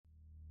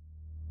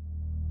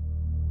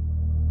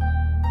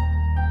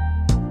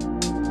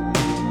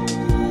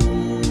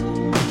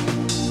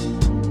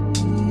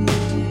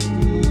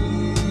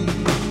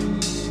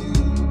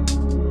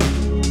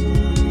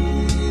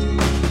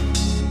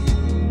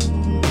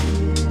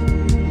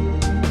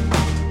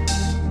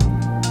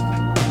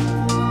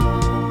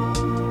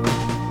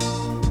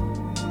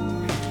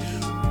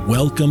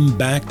welcome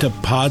back to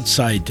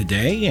Podside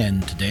today.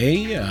 And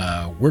today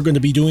we're going to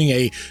be doing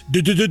a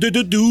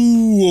do-over.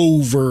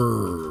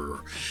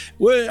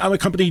 I'm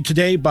accompanied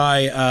today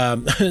by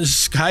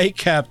Sky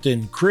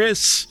Captain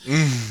Chris.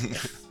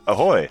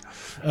 Ahoy.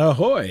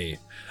 Ahoy.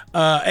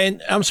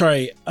 And I'm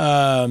sorry,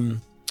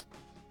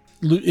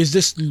 is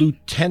this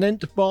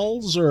Lieutenant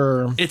Balls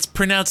or? It's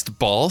pronounced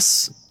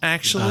Balls,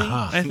 actually.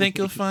 I think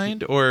you'll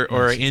find,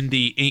 or in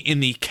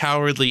the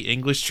cowardly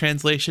English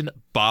translation,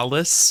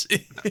 Ballas.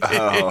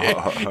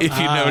 If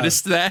you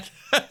noticed that.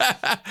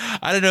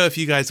 I don't know if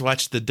you guys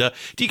watched the dub.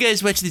 Do you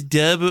guys watch the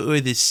dub or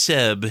the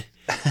sub?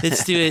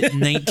 Let's do it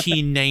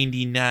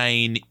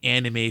 1999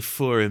 anime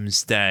forum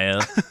style.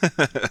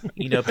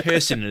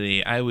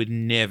 Personally, I would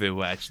never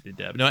watch the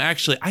dub. No,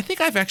 actually, I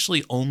think I've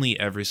actually only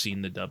ever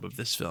seen the dub of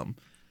this film.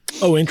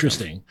 Oh,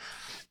 interesting.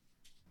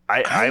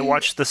 I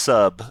watched the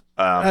sub, but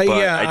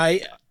I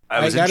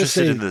was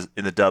interested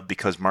in the dub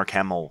because Mark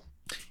Hamill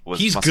was.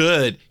 He's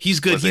good. He's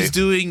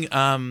doing.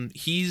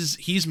 He's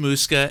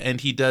Muska,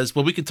 and he does.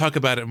 Well, we can talk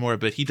about it more,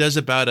 but he does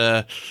about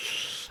a.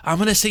 I'm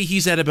gonna say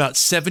he's at about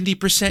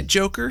 70%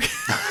 Joker. He's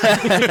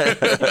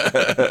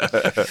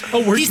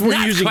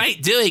not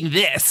quite doing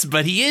this,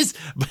 but he is.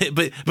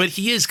 But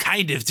he is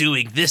kind of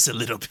doing this a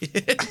little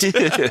bit.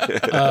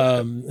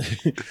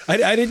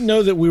 I didn't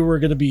know that we were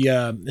going to be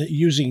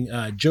using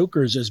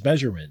Jokers as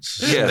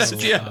measurements. Yes, so,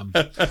 yeah.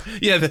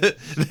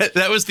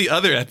 That was the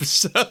other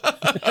episode.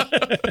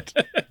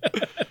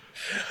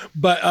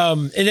 But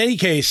in any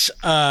case,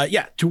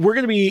 we're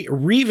going to be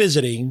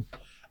revisiting.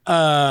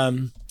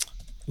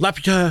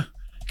 Laputa,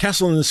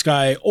 Castle in the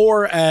Sky,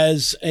 or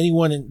as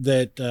anyone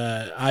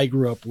that I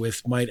grew up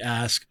with might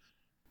ask,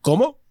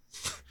 ¿Cómo?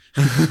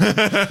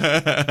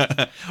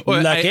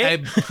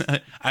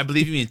 I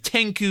believe you mean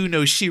Tenku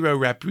no Shiro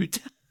Laputa.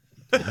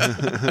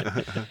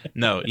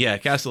 No, yeah,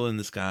 Castle in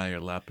the Sky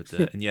or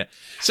Laputa, and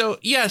so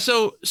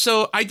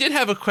I did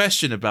have a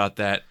question about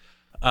that,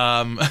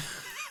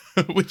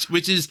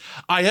 which is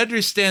I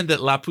understand that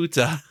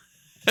Laputa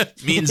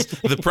means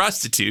the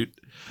prostitute.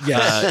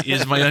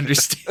 Is my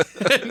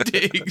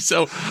understanding.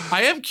 So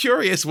I am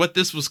curious what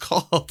this was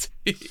called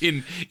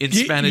in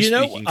Spanish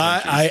speaking countries.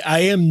 I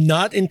am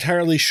not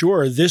entirely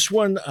sure. This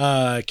one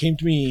came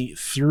to me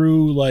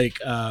through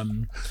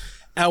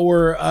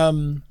our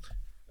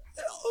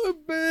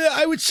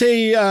I would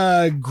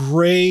say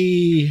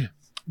gray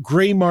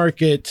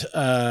market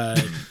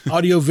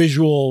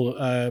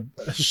audiovisual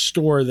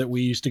store that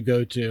we used to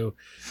go to.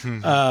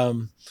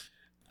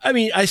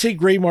 I say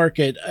gray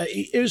market.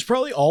 It was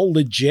probably all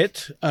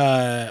legit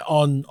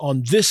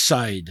on this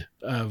side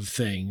of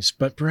things,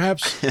 but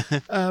perhaps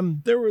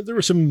there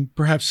were some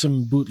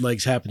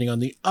bootlegs happening on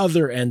the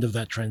other end of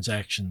that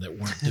transaction that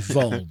weren't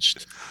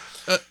divulged.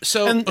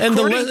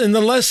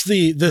 The less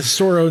the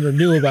store owner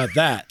knew about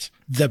that,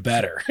 the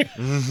better.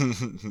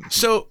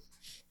 So,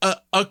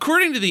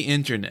 according to the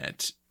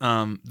internet,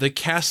 the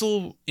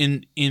castle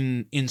in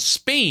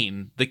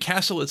Spain, the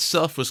castle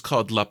itself was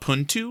called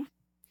Lapuntu.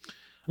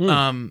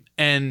 And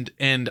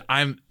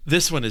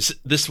this one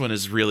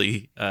is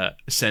really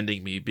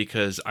sending me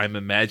because I'm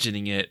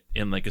imagining it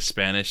in like a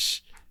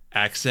Spanish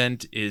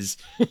accent is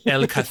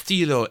El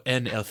Castillo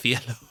en el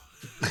Cielo.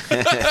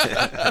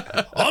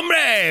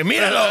 Hombre,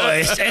 míralo,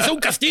 es un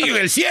castillo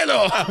en el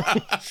cielo.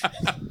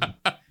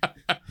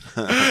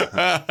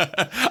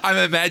 I'm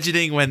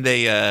imagining when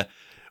they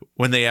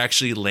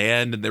actually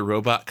land and the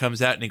robot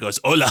comes out and he goes,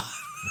 Hola.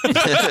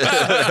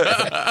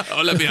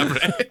 Hola, mi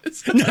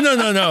hombres.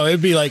 No.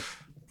 It'd be like,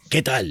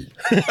 ¿Qué tal?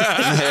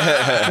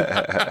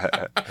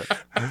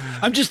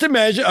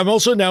 I'm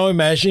also now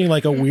imagining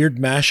like a weird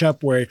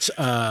mashup where it's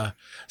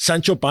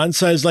Sancho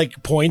Panza is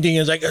like pointing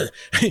and is like,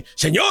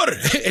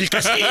 Señor, el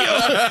castillo.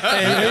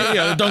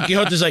 And Don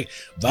Quixote is like,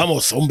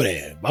 vamos,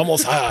 hombre,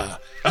 vamos a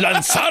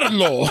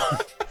lanzarlo.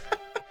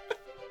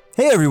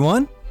 Hey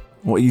everyone.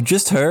 What you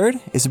just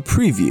heard is a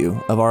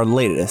preview of our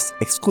latest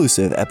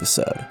exclusive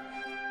episode.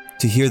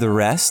 To hear the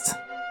rest,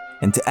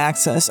 and to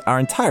access our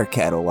entire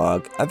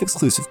catalog of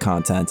exclusive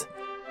content,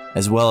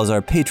 as well as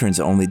our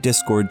patrons-only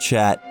Discord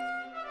chat,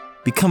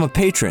 become a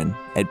patron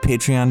at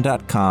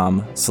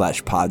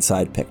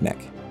patreon.com/podsidepicnic.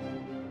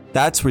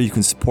 That's where you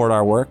can support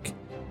our work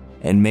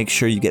and make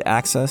sure you get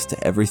access to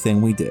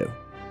everything we do.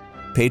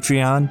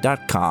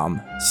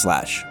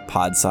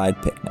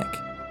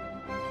 Patreon.com/podsidepicnic.